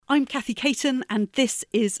I'm Kathy Caton, and this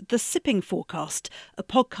is The Sipping Forecast, a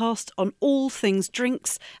podcast on all things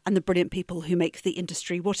drinks and the brilliant people who make the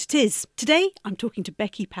industry what it is. Today, I'm talking to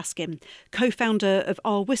Becky Paskin, co-founder of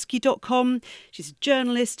rwhisky.com. She's a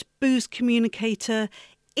journalist, booze communicator,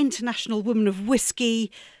 international woman of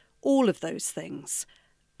whiskey, all of those things.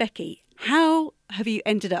 Becky, how have you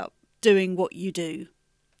ended up doing what you do?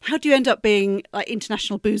 How do you end up being like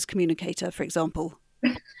international booze communicator, for example?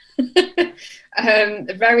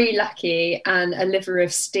 Very lucky, and a liver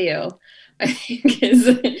of steel, I think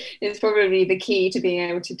is probably the key to being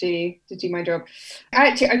able to do my job.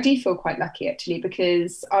 I do feel quite lucky actually,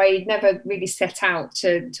 because I never really set out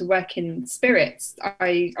to work in spirits.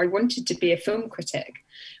 I wanted to be a film critic.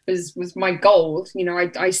 Was my goal. You know,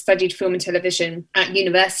 I studied film and television at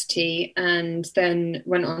university, and then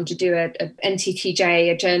went on to do a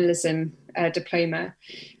NTTJ, a journalism diploma.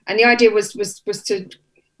 And the idea was to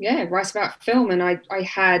write about film. And I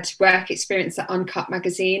had work experience at Uncut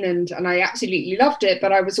magazine, and I absolutely loved it.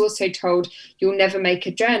 But I was also told, you'll never make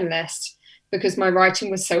a journalist, because my writing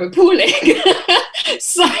was so appalling.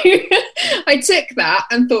 So I took that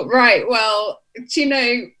and thought, right, well, you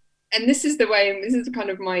know, and this is the way, and this is kind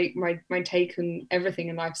of my take on everything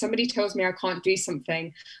in life. Somebody tells me I can't do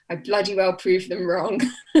something, I bloody well prove them wrong.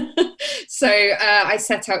 So I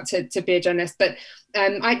set out to be a journalist, but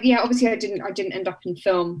obviously I didn't end up in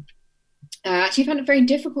film. Actually found it very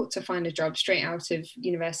difficult to find a job straight out of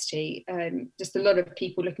university. Just a lot of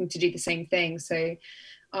people looking to do the same thing. So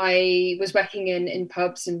I was working in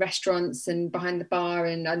pubs and restaurants and behind the bar,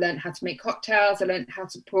 and I learned how to make cocktails. I learned how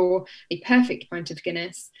to pour a perfect pint of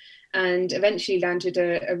Guinness, and eventually landed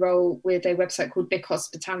a role with a website called Big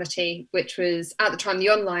Hospitality, which was at the time the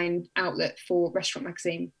online outlet for Restaurant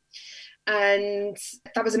Magazine. And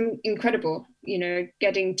that was incredible, you know,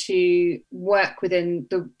 getting to work within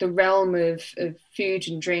the realm of food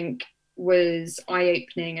and drink was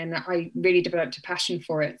eye-opening, and I really developed a passion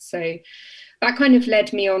for it. So that kind of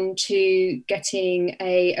led me on to getting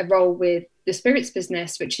a role with the Spirits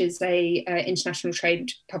Business, which is a international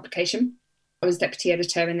trade publication. I was deputy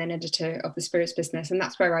editor and then editor of the Spirits Business, and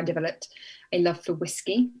that's where I developed a love for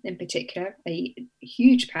whiskey in particular, a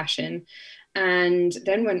huge passion, and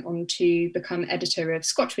then went on to become editor of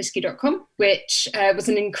scotchwhisky.com, which was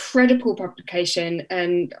an incredible publication.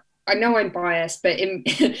 And I know I'm biased, but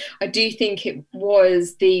I do think it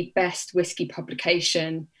was the best whiskey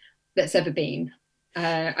publication that's ever been.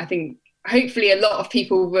 I think hopefully a lot of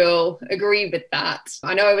people will agree with that.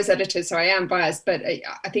 I know I was editor, so I am biased, but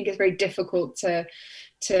I think it's very difficult to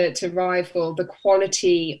rival the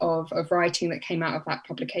quality of writing that came out of that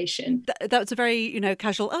publication. That was a very,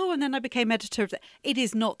 casual, and then I became editor of that. It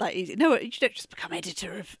is not that easy. No, you don't just become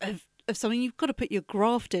editor of something. You've got to put your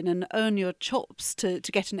graft in and earn your chops to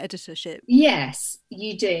get an editorship. Yes,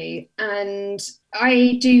 you do. And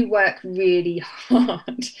I do work really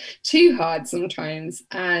hard, too hard sometimes.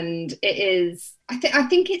 And it is, I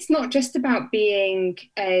think it's not just about being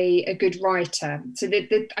a good writer. So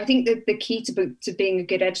I think that the key to being a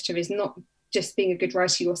good editor is not just being a good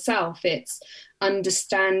writer yourself. It's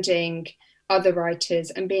understanding other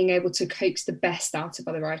writers and being able to coax the best out of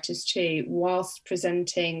other writers too, whilst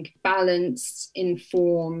presenting balanced,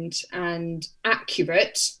 informed and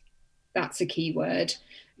accurate, that's a key word,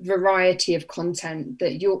 variety of content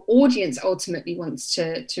that your audience ultimately wants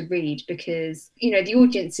to read. Because the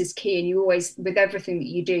audience is key, and you always, with everything that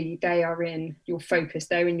you do, they are in your focus,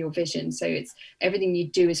 they're in your vision, so it's everything you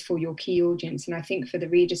do is for your key audience. And I think for the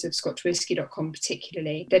readers of scotchwhisky.com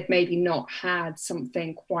particularly, they'd maybe not had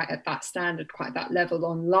something quite at that standard, quite at that level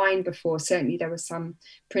online before. Certainly there were some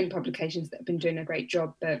print publications that have been doing a great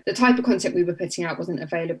job, but the type of content we were putting out wasn't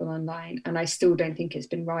available online, and I still don't think it's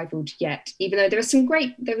been rivaled yet. Even though there were some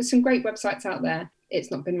great websites out there, it's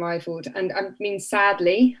not been rivaled. And I mean,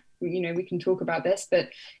 sadly, we can talk about this, but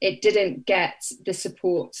it didn't get the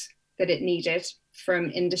support that it needed from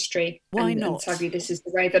industry. Why not? And sadly, this is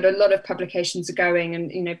the way that a lot of publications are going.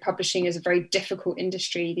 And publishing is a very difficult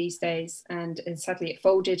industry these days. And sadly, it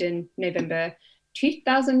folded in November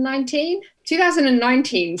 2019.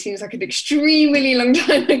 2019 seems like an extremely long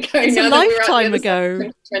time ago. It's a lifetime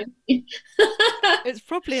ago. It's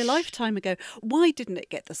probably a lifetime ago. Why didn't it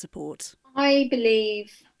get the support? I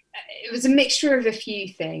believe it was a mixture of a few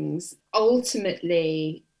things.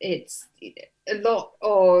 Ultimately, it's a lot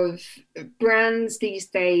of brands these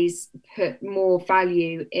days put more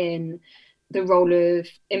value in the role of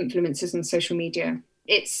influencers on social media.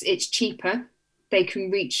 It's cheaper. They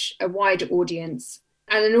can reach a wider audience,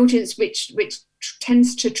 and an audience which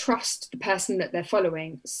tends to trust the person that they're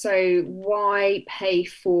following. So why pay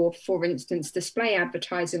for instance, display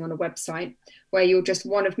advertising on a website where you're just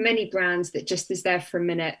one of many brands that just is there for a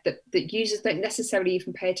minute that users don't necessarily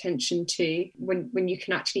even pay attention to, when you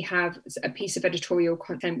can actually have a piece of editorial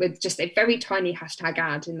content with just a very tiny hashtag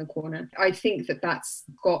ad in the corner. I think that that's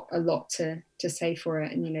got a lot to say for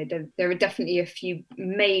it. And, you know, there are definitely a few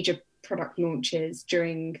major product launches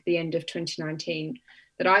during the end of 2019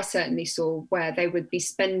 that I certainly saw where they would be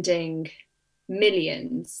spending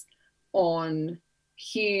millions on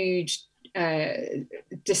huge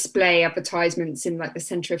display advertisements in like the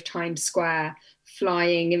center of Times Square,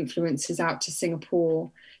 flying influencers out to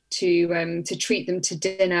Singapore to treat them to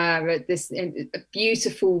dinner at this a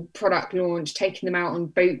beautiful product launch, taking them out on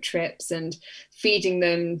boat trips and feeding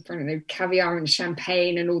them, I don't know, caviar and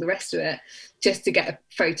champagne and all the rest of it, just to get a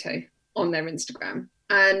photo on their Instagram.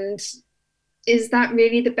 And is that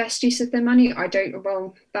really the best use of their money? I don't.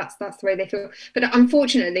 Well, that's the way they feel. But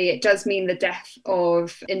unfortunately, it does mean the death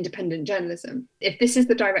of independent journalism. If this is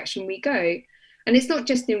the direction we go, and it's not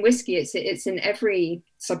just in whiskey, it's in every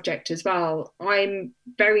subject as well. I'm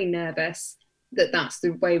very nervous that that's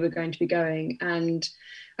the way we're going to be going. And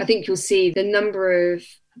I think you'll see the number of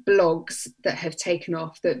blogs that have taken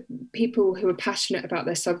off, that people who are passionate about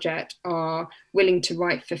their subject are willing to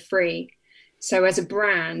write for free. So as a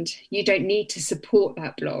brand, you don't need to support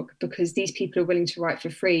that blog because these people are willing to write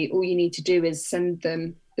for free. All you need to do is send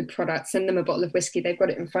them the product, send them a bottle of whiskey. They've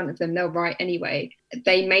got it in front of them. They'll write anyway.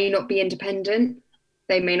 They may not be independent.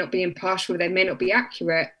 They may not be impartial. They may not be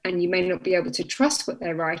accurate. And you may not be able to trust what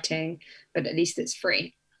they're writing, but at least it's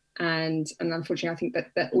free. And unfortunately, I think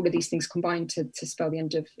that all of these things combine to spell the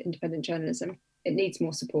end of independent journalism. It needs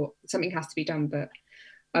more support. Something has to be done, but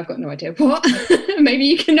I've got no idea what. Maybe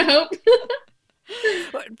you can help.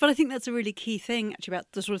 But I think that's a really key thing, actually,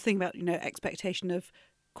 about the sort of thing about, you know, expectation of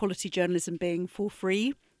quality journalism being for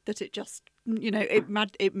free, that it just, you know,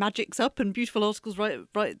 it magics up and beautiful articles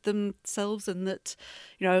write themselves, and that,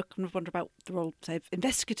 you know, I kind of wonder about the role, say, of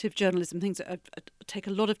investigative journalism, things that take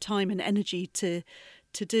a lot of time and energy to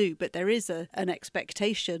do, but there is an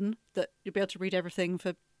expectation that you'll be able to read everything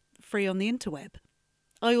for free on the interweb.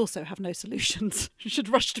 I also have no solutions. You should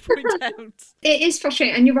rush to point out. It is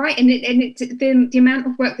frustrating, and you're right. And the amount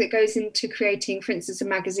of work that goes into creating, for instance, a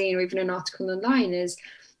magazine or even an article online is,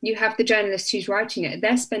 you have the journalist who's writing it.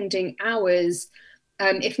 They're spending hours,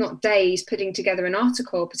 if not days, putting together an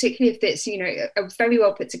article, particularly if it's, you know, a very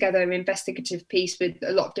well put together investigative piece with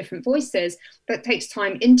a lot of different voices. That takes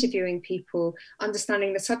time interviewing people,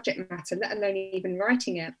 understanding the subject matter, let alone even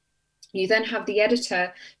writing it. You then have the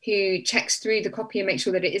editor who checks through the copy and makes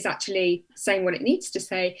sure that it is actually saying what it needs to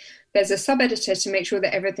say. There's a sub-editor to make sure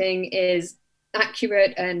that everything is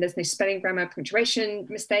accurate and there's no spelling, grammar, punctuation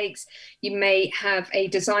mistakes. You may have a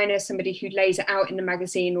designer, somebody who lays it out in the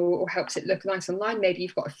magazine or helps it look nice online. Maybe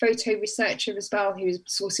you've got a photo researcher as well who's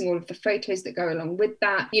sourcing all of the photos that go along with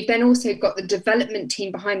that. You've then also got the development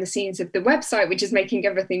team behind the scenes of the website, which is making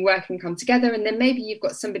everything work and come together. And then maybe you've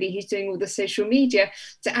got somebody who's doing all the social media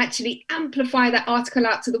to actually amplify that article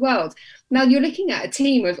out to the world. Now you're looking at a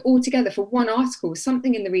team of altogether for one article,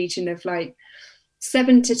 something in the region of like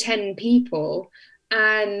 7 to 10 people,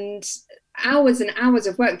 and hours and hours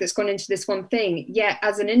of work that's gone into this one thing. Yet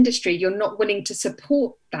as an industry, you're not willing to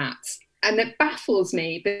support that. And that baffles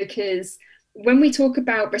me, because when we talk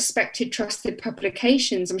about respected, trusted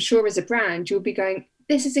publications, I'm sure as a brand, you'll be going,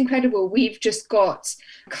 this is incredible. We've just got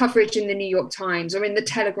coverage in the New York Times or in the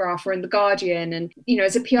Telegraph or in the Guardian. And, you know,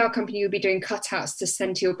 as a PR company, you'll be doing cutouts to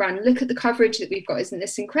send to your brand. Look at the coverage that we've got. Isn't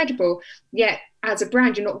this incredible? Yet as a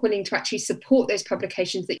brand, you're not willing to actually support those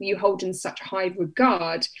publications that you hold in such high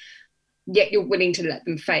regard, yet you're willing to let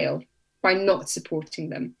them fail by not supporting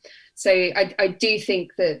them. So I do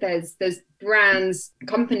think that there's brands,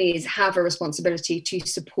 companies have a responsibility to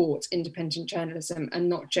support independent journalism and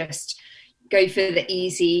not just go for the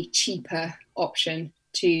easy, cheaper option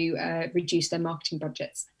to reduce their marketing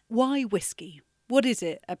budgets. Why whiskey? What is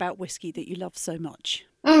it about whiskey that you love so much?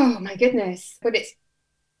 Oh my goodness. But it's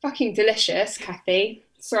fucking delicious, Kathy.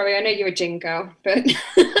 Sorry, I know you're a gin girl, but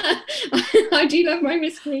I do love my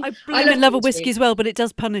whiskey. I love a whiskey as well, but it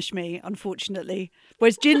does punish me, unfortunately.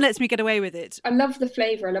 Whereas gin lets me get away with it. I love the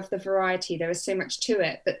flavour, I love the variety. There is so much to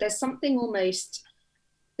it, but there's something almost...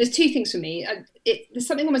 There's two things for me. There's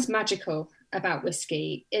something almost magical about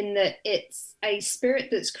whiskey in that it's a spirit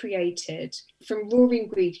that's created from raw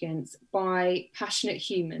ingredients by passionate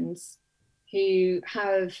humans who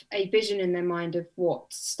have a vision in their mind of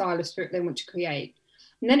what style of spirit they want to create.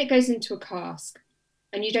 And then it goes into a cask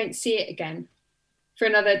and you don't see it again for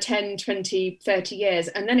another 10, 20, 30 years,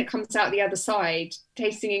 and then it comes out the other side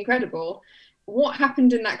tasting incredible. What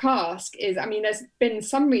happened in that cask is, I mean, there's been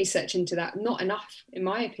some research into that, not enough in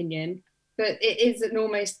my opinion, but it is an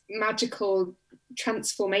almost magical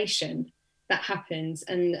transformation that happens,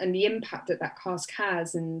 and the impact that that cask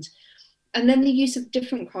has, and then the use of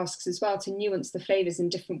different casks as well to nuance the flavors in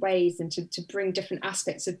different ways and to bring different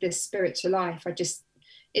aspects of this spirit to life.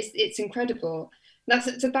 It's incredible.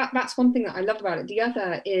 That's one thing that I love about it. The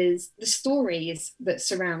other is the stories that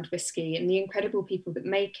surround whiskey and the incredible people that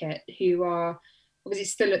make it, who are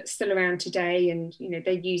obviously still around today, and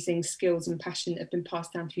they're using skills and passion that have been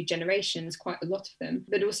passed down through generations, quite a lot of them,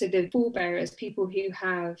 but also the forebearers, people who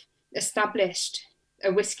have established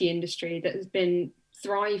a whiskey industry that has been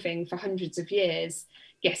thriving for hundreds of years.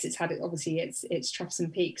 Yes, it's had obviously its troughs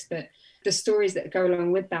and peaks, but the stories that go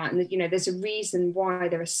along with that, and there's a reason why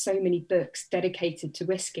there are so many books dedicated to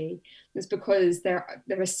whiskey. It's because there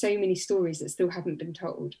are so many stories that still haven't been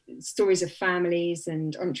told. Stories of families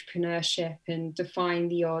and entrepreneurship and defying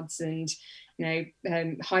the odds, and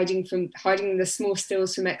hiding the small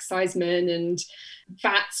stills from excisemen, and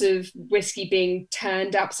vats of whiskey being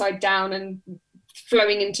turned upside down and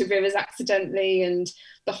flowing into rivers accidentally, and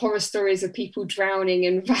the horror stories of people drowning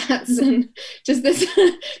in vats, and just this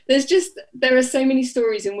there are so many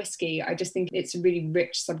stories in whiskey. I just think it's a really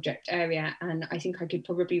rich subject area, and I think I could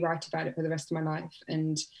probably write about it for the rest of my life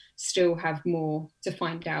and still have more to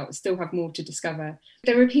find out, still have more to discover.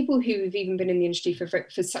 There are people who have even been in the industry for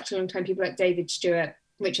such a long time, people like David Stewart,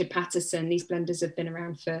 Richard Patterson. These blenders have been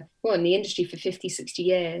around in the industry for 50, 60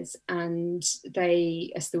 years, and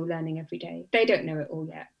they are still learning every day. They don't know it all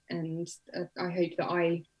yet. And I hope that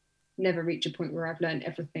I never reach a point where I've learned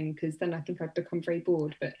everything, because then I think I'd become very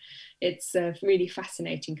bored. But it's a really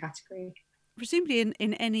fascinating category. Presumably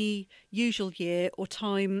in any usual year or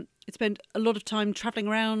time, you spend a lot of time travelling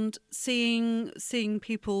around, seeing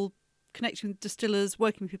people, connecting with distillers,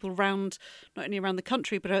 working with people around, not only around the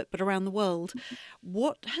country, but around the world.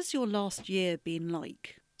 What has your last year been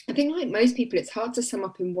like? I think, like most people, it's hard to sum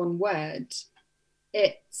up in one word.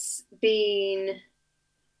 It's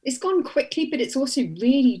gone quickly, but it's also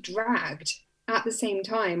really dragged at the same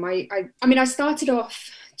time. I mean, I started off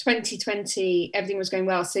 2020, everything was going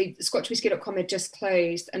well. So scotchwhiskey.com had just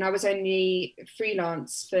closed, and I was only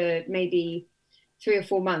freelance for maybe 3 or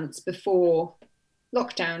 4 months before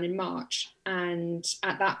lockdown in March. And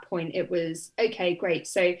at that point it was, okay, great,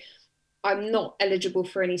 so I'm not eligible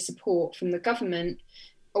for any support from the government.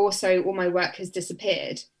 Also, all my work has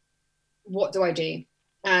disappeared. What do I do?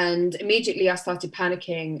 And immediately I started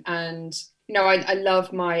panicking. And I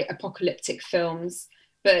love my apocalyptic films,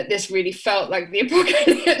 but this really felt like the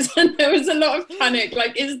apocalypse, and there was a lot of panic,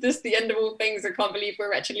 like, is this the end of all things? I can't believe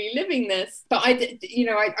we're actually living this. But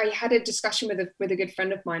I had a discussion with a good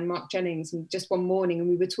friend of mine, Mark Jennings, and just one morning, and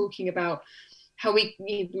we were talking about how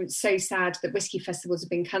we were so sad that whiskey festivals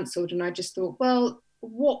have been cancelled. And I just thought, well,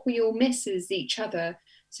 what we all miss is each other.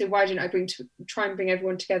 So why didn't I try and bring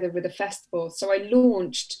everyone together with a festival? So I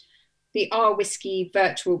launched the Our Whiskey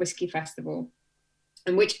Virtual Whiskey Festival,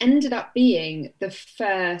 and which ended up being the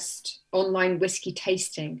first online whiskey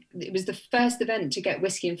tasting. It was the first event to get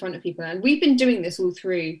whiskey in front of people. And we've been doing this all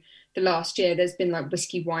through the last year. There's been like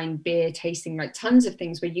whiskey, wine, beer tasting, like tons of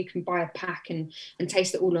things where you can buy a pack and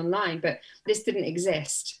taste it all online. But this didn't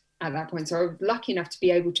exist at that point. So I was lucky enough to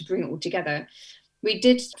be able to bring it all together. We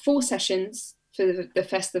did 4 sessions for the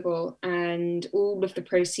festival, and all of the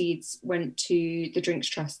proceeds went to the Drinks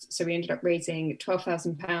Trust. So we ended up raising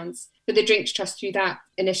 £12,000 for the Drinks Trust through that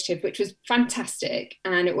initiative, which was fantastic.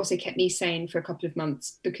 And it also kept me sane for a couple of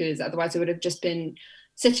months, because otherwise I would have just been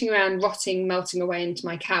sitting around rotting, melting away into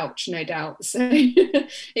my couch, no doubt. So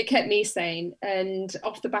it kept me sane. And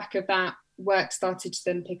off the back of that, work started to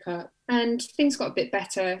then pick up and things got a bit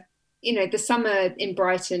better. The summer in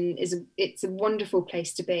Brighton it's a wonderful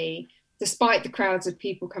place to be. Despite the crowds of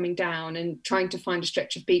people coming down, and trying to find a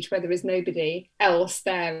stretch of beach where there is nobody else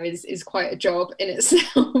there is quite a job in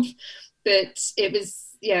itself. But it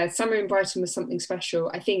was, summer in Brighton was something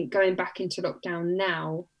special. I think going back into lockdown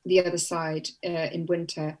now, the other side in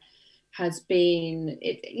winter has been,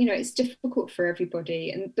 it's difficult for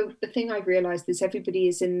everybody. And the thing I've realised is everybody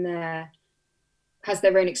is has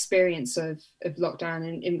their own experience of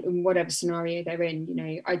lockdown in whatever scenario they're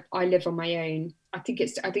in. I live on my own. I think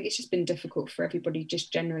it's just been difficult for everybody,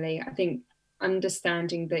 just generally. I think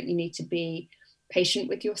understanding that you need to be patient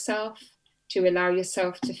with yourself, to allow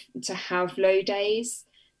yourself to have low days,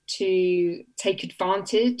 to take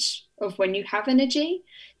advantage of when you have energy,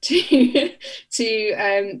 to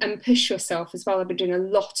and push yourself as well. I've been doing a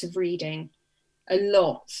lot of reading. a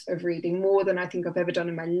lot of reading, more than I think I've ever done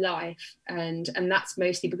in my life, and that's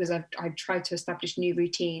mostly because I've tried to establish new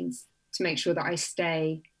routines to make sure that I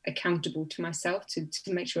stay accountable to myself, to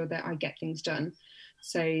make sure that I get things done.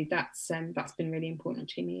 So that's been really important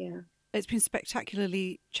to me. Yeah, it's been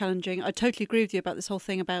spectacularly challenging. I totally agree with you about this whole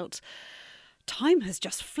thing about time has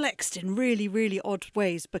just flexed in really, really odd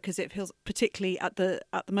ways, because it feels, particularly at the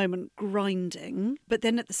moment, grinding. But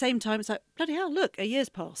then at the same time, it's like, bloody hell, look, a year's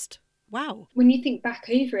passed. Wow. When you think back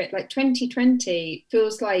over it, like 2020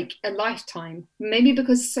 feels like a lifetime, maybe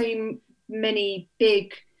because so many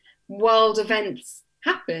big world events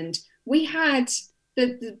happened. We had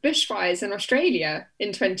the bushfires in Australia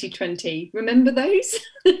in 2020. Remember those?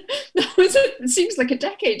 It seems like a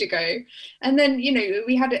decade ago. And then, you know,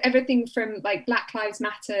 we had everything from like Black Lives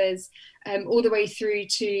Matters all the way through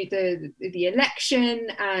to the election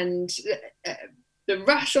and the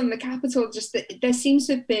rush on the Capitol. Just there seems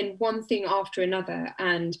to have been one thing after another.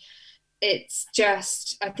 And it's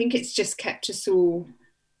just, I think it's just kept us all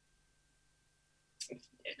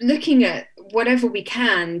looking at whatever we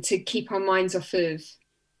can to keep our minds off of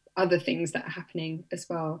other things that are happening as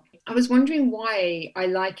well. I was wondering why I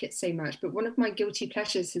like it so much, but one of my guilty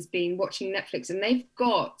pleasures has been watching Netflix, and they've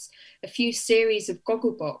got a few series of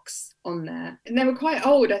Gogglebox on there, and they were quite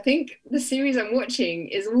old. I think the series I'm watching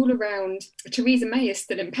is all around Theresa May is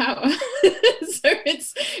still in power. So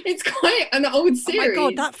it's quite an old series. Oh my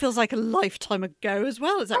God, that feels like a lifetime ago as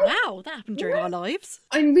well. It's like, wow, that happened during our lives.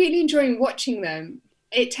 I'm really enjoying watching them.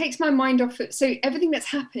 It takes my mind off it. So everything that's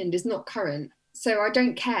happened is not current. So I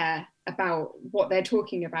don't care about what they're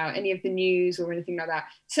talking about, any of the news or anything like that.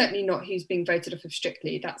 Certainly not who's being voted off of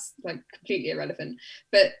Strictly. That's like completely irrelevant.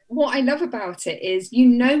 But what I love about it is, you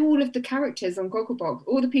know, all of the characters on Gogglebox,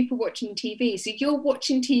 all the people watching TV. So you're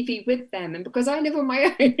watching TV with them. And because I live on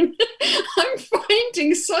my own, I'm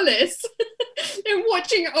finding solace in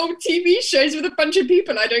watching old TV shows with a bunch of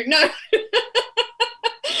people I don't know.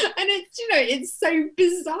 And it's, you know, it's so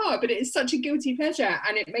bizarre, but it's such a guilty pleasure,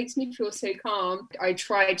 and it makes me feel so calm. I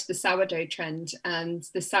tried the sourdough trend, and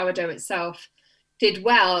the sourdough itself did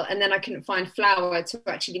well, and then I couldn't find flour to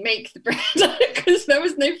actually make the bread because there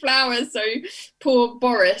was no flour. So poor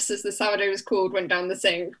Boris, as the sourdough was called, went down the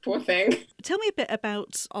sink. Poor thing. Tell me a bit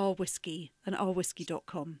about Our Whisky and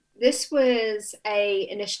ourwhisky.com. This was an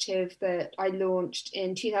initiative that I launched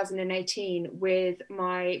in 2018 with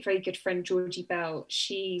my very good friend Georgie Bell.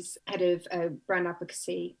 She's head of brand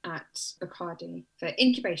advocacy at Bacardi for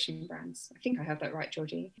incubation brands. I think I have that right,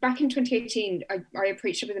 Georgie. Back in 2018, I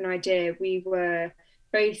approached her with an idea. We were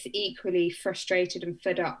both equally frustrated and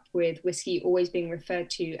fed up with whiskey always being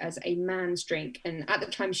referred to as a man's drink. And at the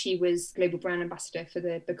time, she was global brand ambassador for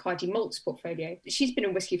the Bacardi malts portfolio. She's been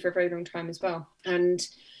in whiskey for a very long time as well. And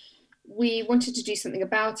we wanted to do something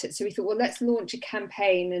about it. So we thought, well, let's launch a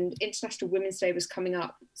campaign, and International Women's Day was coming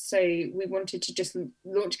up. So we wanted to just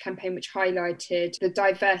launch a campaign which highlighted the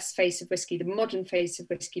diverse face of whiskey, the modern face of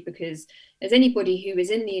whiskey, because as anybody who is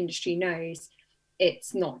in the industry knows,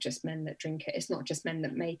 it's not just men that drink it. It's not just men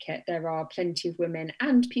that make it. There are plenty of women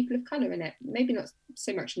and people of colour in it. Maybe not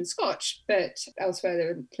so much in Scotch, but elsewhere there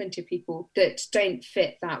are plenty of people that don't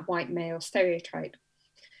fit that white male stereotype.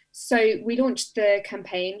 So we launched the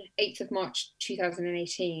campaign 8th of March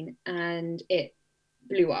 2018, and it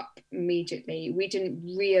blew up immediately. We didn't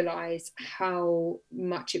realise how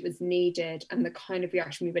much it was needed and the kind of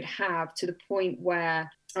reaction we would have, to the point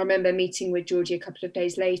where I remember meeting with Georgie a couple of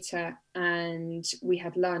days later, and we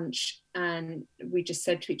had lunch, and we just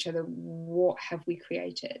said to each other, what have we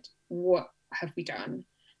created? What have we done?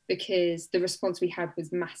 Because the response we had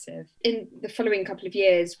was massive. In the following couple of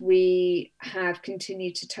years, we have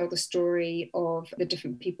continued to tell the story of the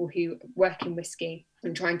different people who work in whiskey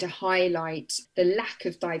and trying to highlight the lack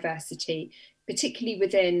of diversity, particularly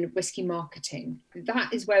within whiskey marketing.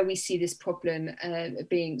 That is where we see this problem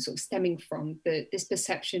being sort of stemming from. This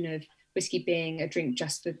perception of whiskey being a drink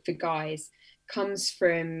just for guys comes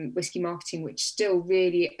from whiskey marketing, which still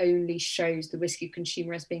really only shows the whiskey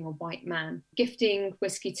consumer as being a white man, gifting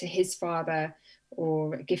whiskey to his father,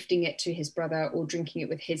 or gifting it to his brother, or drinking it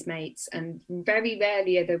with his mates. And very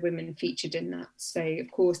rarely are there women featured in that. So of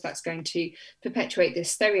course that's going to perpetuate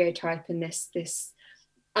this stereotype and this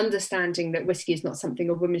understanding that whiskey is not something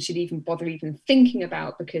a woman should even bother even thinking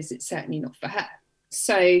about, because it's certainly not for her.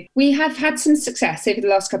 So we have had some success over the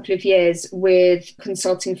last couple of years with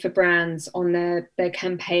consulting for brands on their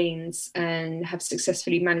campaigns, and have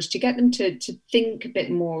successfully managed to get them to think a bit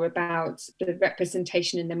more about the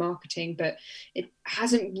representation in their marketing. But it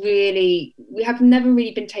hasn't really, we have never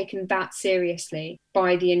really been taken that seriously.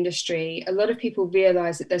 by the industry. A lot of people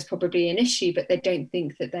realise that there's probably an issue, but they don't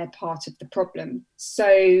think that they're part of the problem.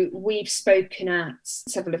 So we've spoken at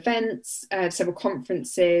several events, several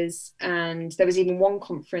conferences, and there was even one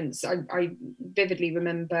conference I vividly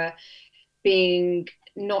remember being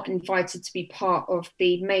not invited to be part of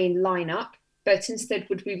the main lineup, but instead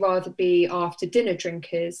would we rather be after dinner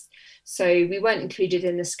drinkers. So we weren't included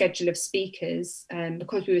in the schedule of speakers,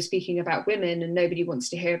 because we were speaking about women and nobody wants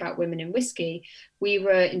to hear about women in whiskey. We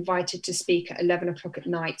were invited to speak at 11 o'clock at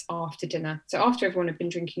night after dinner. So after everyone had been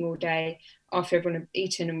drinking all day, after everyone had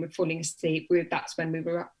eaten and were falling asleep, that's when we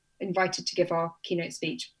were invited to give our keynote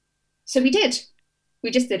speech. So we did. We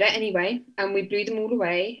just did it anyway, and we blew them all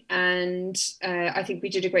away. And I think we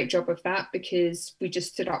did a great job of that, because we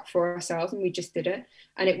just stood up for ourselves and we just did it.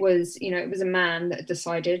 And it was a man that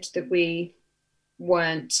decided that we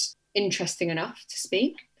weren't interesting enough to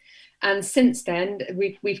speak. And since then,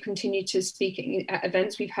 we've continued to speak at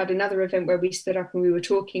events. We've had another event where we stood up and we were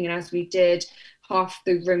talking, and as we did, half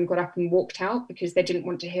the room got up and walked out because they didn't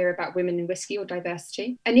want to hear about women in whiskey or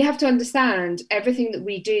diversity. And you have to understand, everything that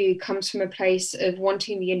we do comes from a place of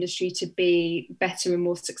wanting the industry to be better and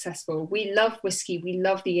more successful. We love whiskey, we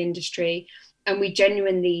love the industry, and we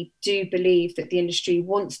genuinely do believe that the industry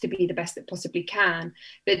wants to be the best it possibly can.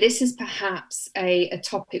 But this is perhaps a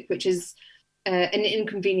topic which is an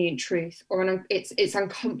inconvenient truth, or it's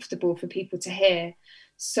uncomfortable for people to hear.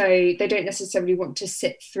 So they don't necessarily want to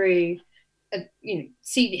sit through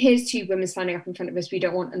see, here's two women standing up in front of us, we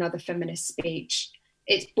don't want another feminist speech.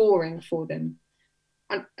 It's boring for them.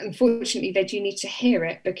 And unfortunately, they do need to hear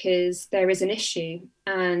it, because there is an issue.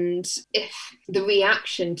 And if the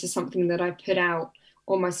reaction to something that I put out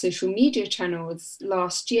on my social media channels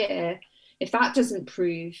last year, if that doesn't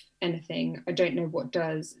prove anything, I don't know what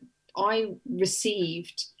does. I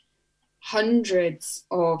received hundreds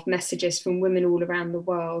of messages from women all around the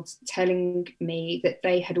world telling me that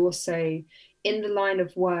they had also, in the line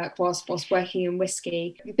of work whilst working in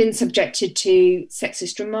whiskey, been subjected to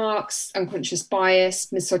sexist remarks, unconscious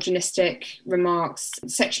bias, misogynistic remarks,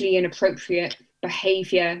 sexually inappropriate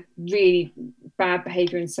behaviour, really bad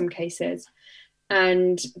behaviour in some cases.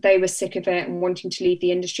 And they were sick of it and wanting to leave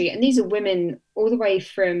the industry. And these are women all the way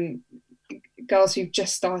from girls who've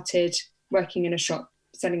just started working in a shop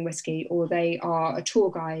selling whiskey, or they are a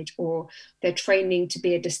tour guide, or they're training to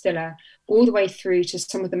be a distiller, all the way through to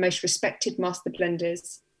some of the most respected master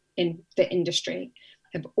blenders in the industry,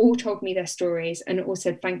 have all told me their stories and all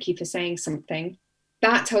said, thank you for saying something.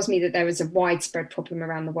 That tells me that there is a widespread problem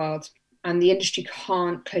around the world, and the industry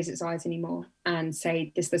can't close its eyes anymore and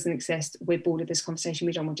say, this doesn't exist, we're bored of this conversation,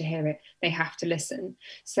 we don't want to hear it. They have to listen.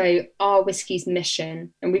 So our whiskey's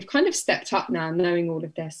mission, and we've kind of stepped up now knowing all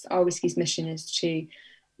of this, our whiskey's mission is to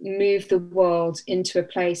move the world into a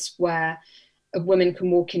place where a woman can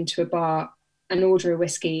walk into a bar and order a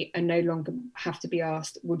whiskey and no longer have to be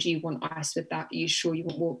asked, well, do you want ice with that? Are you sure you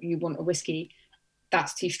want a whiskey?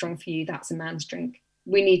 That's too strong for you, that's a man's drink.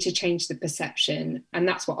 We need to change the perception, and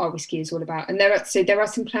that's what our whiskey is all about. And there are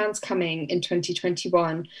some plans coming in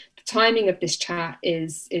 2021. The timing of this chat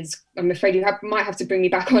is I'm afraid you might have to bring me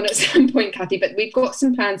back on at some point, Kathy, but we've got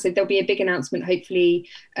some plans. So there'll be a big announcement hopefully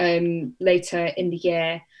later in the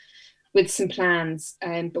year with some plans,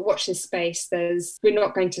 but watch this space. We're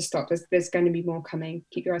not going to stop. There's going to be more coming.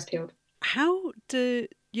 Keep your eyes peeled. How do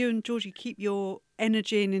you and Georgie keep your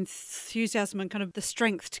energy and enthusiasm and kind of the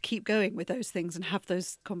strength to keep going with those things and have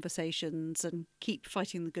those conversations and keep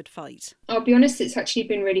fighting the good fight? I'll be honest, it's actually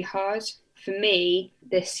been really hard for me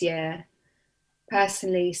this year,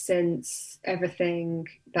 personally, since everything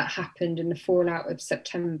that happened in the fallout of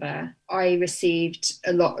September. I received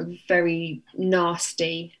a lot of very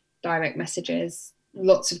nasty direct messages,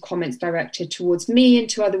 lots of comments directed towards me and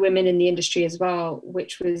to other women in the industry as well,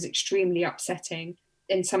 which was extremely upsetting.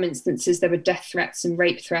 In some instances, there were death threats and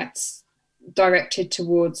rape threats directed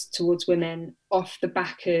towards women off the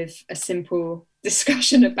back of a simple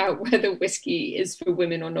discussion about whether whiskey is for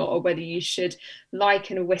women or not, or whether you should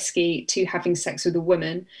liken a whiskey to having sex with a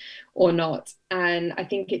woman or not. And I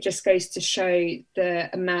think it just goes to show the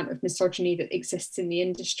amount of misogyny that exists in the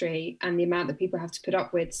industry and the amount that people have to put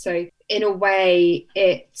up with. So in a way,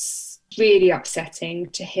 it's really upsetting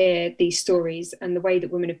to hear these stories and the way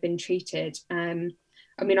that women have been treated.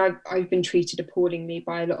 I mean, I've been treated appallingly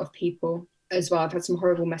by a lot of people as well. I've had some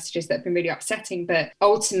horrible messages that have been really upsetting, but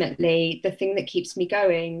ultimately the thing that keeps me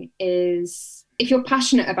going is, if you're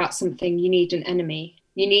passionate about something, you need an enemy.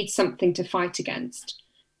 You need something to fight against.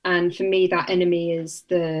 And for me, that enemy is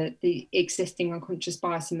the existing unconscious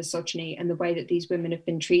bias and misogyny and the way that these women have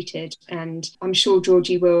been treated. And I'm sure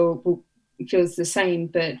Georgie will feels the same,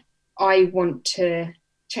 but I want to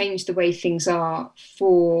change the way things are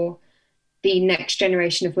for the next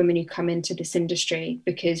generation of women who come into this industry,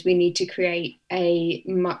 because we need to create a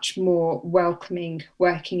much more welcoming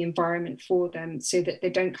working environment for them, so that they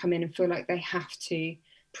don't come in and feel like they have to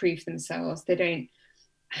prove themselves. They don't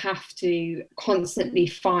have to constantly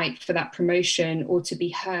fight for that promotion, or to be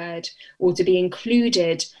heard, or to be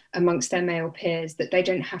included amongst their male peers, that they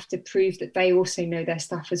don't have to prove that they also know their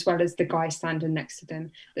stuff as well as the guy standing next to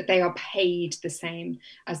them, that they are paid the same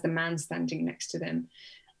as the man standing next to them.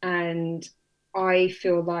 And I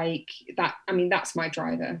feel like that, I mean, that's my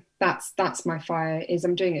driver. That's my fire, is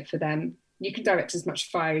I'm doing it for them. You can direct as much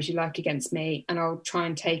fire as you like against me, and I'll try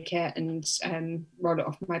and take it and roll it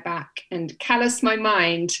off my back and callous my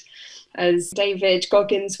mind, as David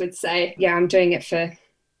Goggins would say. Yeah, I'm doing it for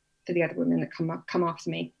the other women that come after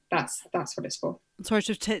me. That's what it's for. I'm sorry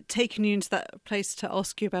to have taken you into that place to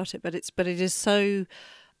ask you about it, but it is so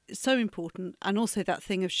important. And also that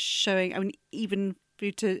thing of showing, I mean, even for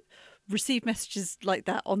you to receive messages like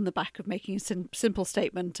that on the back of making a simple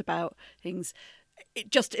statement about things,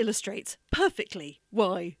 it just illustrates perfectly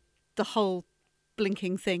why the whole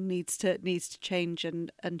blinking thing needs to change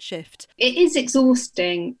and shift. It is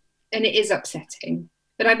exhausting and it is upsetting.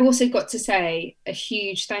 But I've also got to say a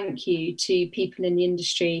huge thank you to people in the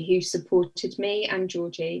industry who supported me and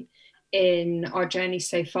Georgie in our journey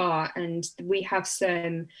so far. And we have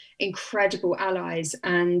some incredible allies.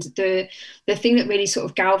 And the thing that really sort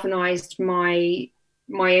of galvanized my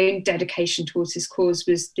own dedication towards this cause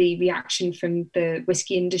was the reaction from the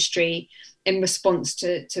whisky industry in response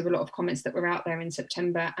to a lot of comments that were out there in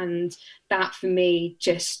September. And that for me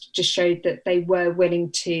just showed that they were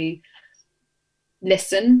willing to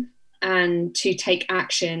listen and to take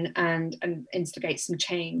action and instigate some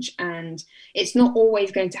change. And it's not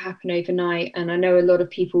always going to happen overnight. And I know a lot of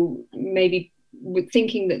people maybe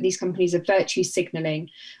thinking that these companies are virtue signaling.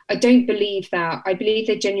 I don't believe that. I believe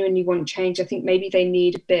they genuinely want change. I think maybe they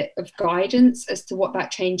need a bit of guidance as to what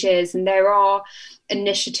that change is. And there are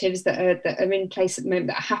initiatives that are in place at the moment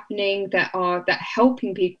that are happening, that are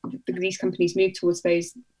helping people, these companies move towards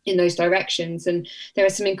those directions. And there are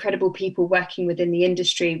some incredible people working within the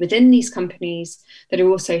industry, within these companies, that are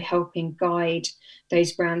also helping guide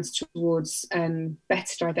those brands towards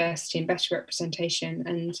better diversity and better representation.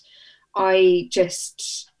 And I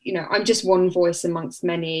just, I'm just one voice amongst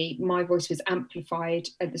many. My voice was amplified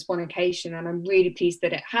at this one occasion, and I'm really pleased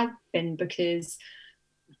that it had been, because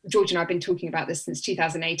George and I have been talking about this since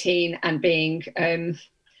 2018 and being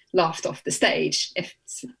laughed off the stage,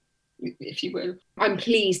 if you will. I'm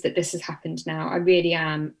pleased that this has happened now. I really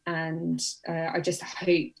am. And I just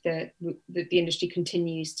hope that the industry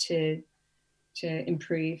continues to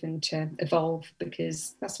improve and to evolve,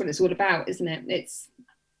 because that's what it's all about, isn't it? It's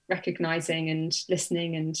recognizing and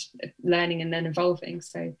listening and learning and then evolving.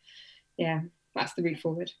 So yeah, that's the route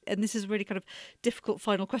forward. And this is a really kind of difficult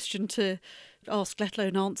final question to ask, let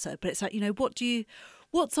alone answer, but it's like,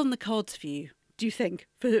 what's on the cards for you, do you think,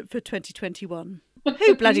 for 2021?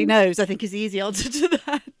 Who bloody knows, I think, is the easy answer to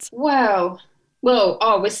that. Well,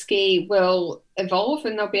 our whisky will evolve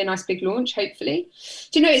and there'll be a nice big launch, hopefully.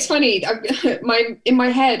 Do you know, it's funny, in my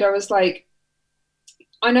head I was like,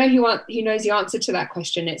 I know who knows the answer to that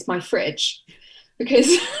question. It's my fridge, because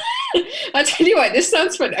I tell you what, this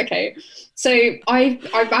sounds fun. Okay, so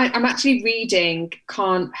I'm actually reading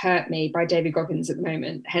 "Can't Hurt Me" by David Goggins at the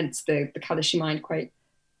moment, hence the colour she mind quote.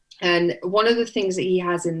 And one of the things that he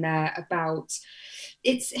has in there about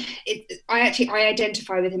I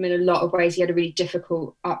identify with him in a lot of ways. He had a really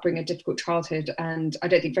difficult upbringing, a difficult childhood, and I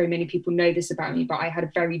don't think very many people know this about me, but I had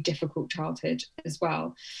a very difficult childhood as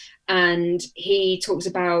well. And he talks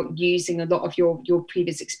about using a lot of your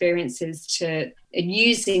previous experiences and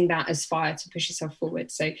using that as fire to push yourself forward.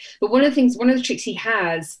 So, but one of the tricks he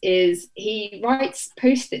has is he writes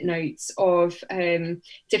post-it notes of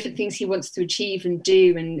different things he wants to achieve and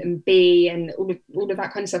do and be and all of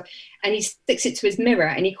that kind of stuff. And he sticks it to his mirror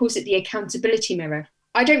and he calls it the accountability mirror.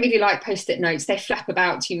 I don't really like post-it notes. They flap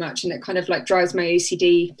about too much and it kind of like drives my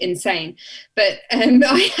OCD insane. But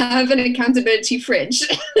I have an accountability fridge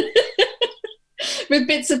with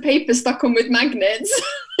bits of paper stuck on with magnets.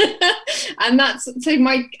 And so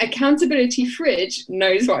my accountability fridge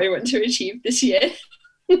knows what I want to achieve this year.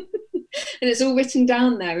 And it's all written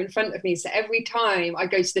down there in front of me. So every time I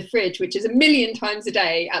go to the fridge, which is 1 million times a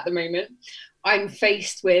day at the moment, I'm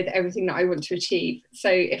faced with everything that I want to achieve. So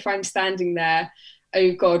if I'm standing there,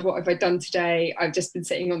 oh God, what have I done today? I've just been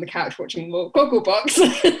sitting on the couch watching more Gogglebox.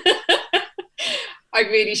 I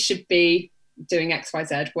really should be doing X, Y,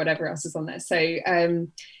 Z, whatever else is on there. So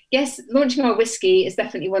yes, launching our whisky is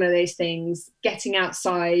definitely one of those things. Getting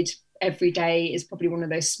outside every day is probably one of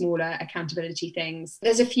those smaller accountability things.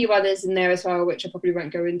 There's a few others in there as well, which I probably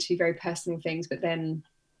won't go into, very personal things, but then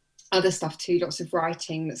other stuff too, lots of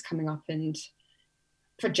writing that's coming up and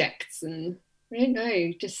projects and I don't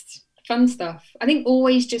know, just fun stuff. I think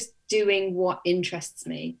always just doing what interests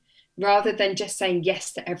me rather than just saying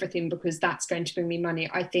yes to everything because that's going to bring me money.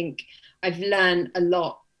 I think I've learned a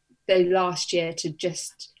lot the last year to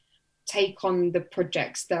just take on the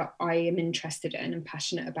projects that I am interested in and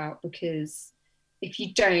passionate about, because if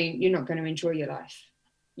you don't, you're not going to enjoy your life.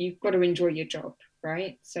 You've got to enjoy your job,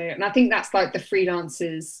 right? So, and I think that's like the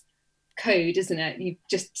freelancers code, isn't it? You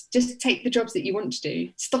just take the jobs that you want to do.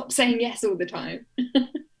 Stop saying yes all the time.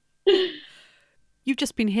 You've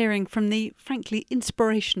just been hearing from the frankly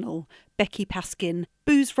inspirational Becky Paskin,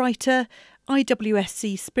 booze writer,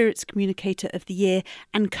 IWSC Spirits Communicator of the Year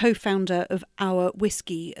and co-founder of Our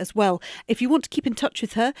Whisky as well. If you want to keep in touch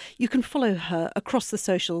with her, you can follow her across the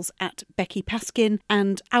socials at Becky Paskin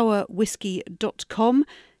and ourwhisky.com.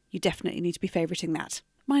 You definitely need to be favouriting that.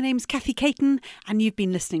 My name's Kathy Caton and you've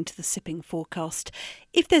been listening to The Sipping Forecast.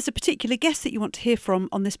 If there's a particular guest that you want to hear from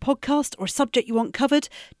on this podcast or a subject you want covered,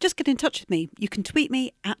 just get in touch with me. You can tweet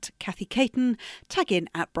me at Kathy Caton, tag in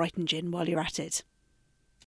at Brighton Gin while you're at it.